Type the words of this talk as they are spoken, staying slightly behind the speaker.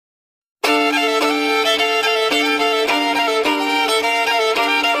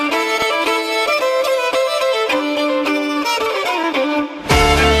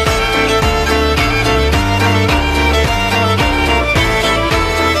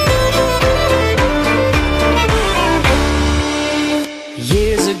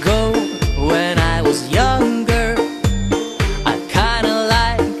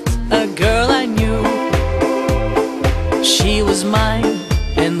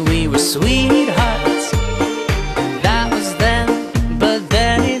sweethearts. That was then, but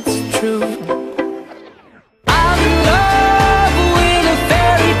then it's true. I'm in love with a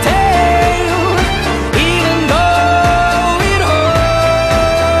fairy tale, even though it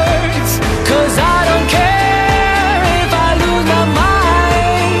hurts. 'Cause I don't care if I lose my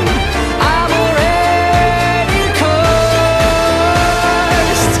mind, I'm already cursed.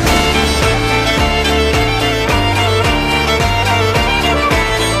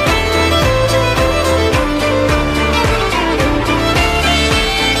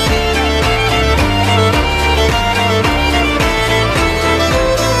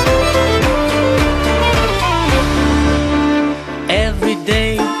 Every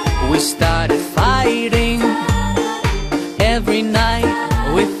day we started fighting, every night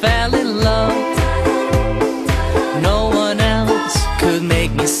we fell in love. No one else could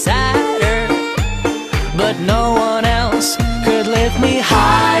make me sadder, but no one else could lift me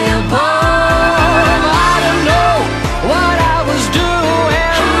high above. I don't know what I was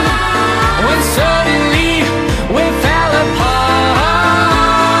doing when suddenly we fell apart.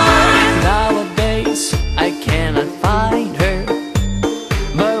 Nowadays I cannot find her,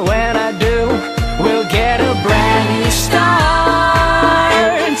 but when I do, we'll get a brand new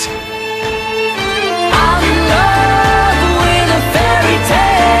start. I'm in love with a fairy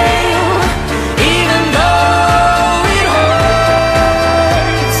tale, even though it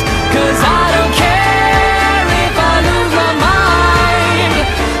hurts. 'Cause I don't care if I lose my mind,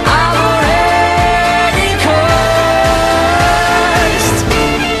 I'm already cursed.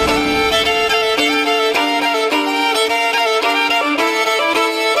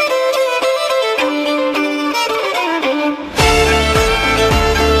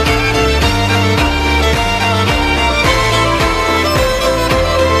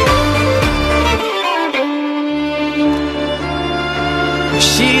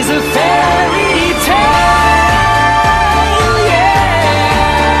 She's a fairy